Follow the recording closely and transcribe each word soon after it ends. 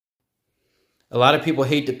A lot of people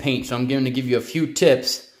hate to paint, so I'm going to give you a few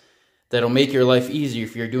tips that'll make your life easier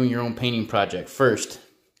if you're doing your own painting project. First,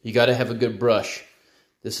 you got to have a good brush.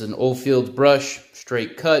 This is an Oldfields brush,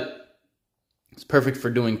 straight cut. It's perfect for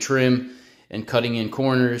doing trim and cutting in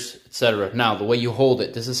corners, etc. Now, the way you hold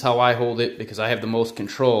it, this is how I hold it because I have the most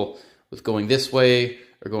control with going this way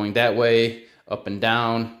or going that way, up and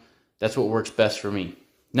down. That's what works best for me.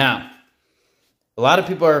 Now, a lot of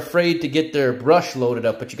people are afraid to get their brush loaded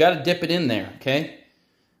up, but you got to dip it in there, okay?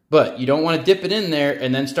 But you don't want to dip it in there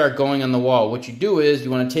and then start going on the wall. What you do is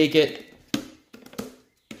you want to take it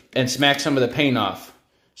and smack some of the paint off.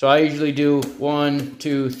 So I usually do 1,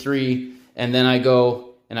 2, 3, and then I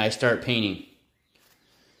go and I start painting.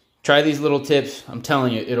 Try these little tips. I'm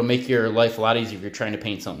telling you, it'll make your life a lot easier if you're trying to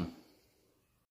paint something.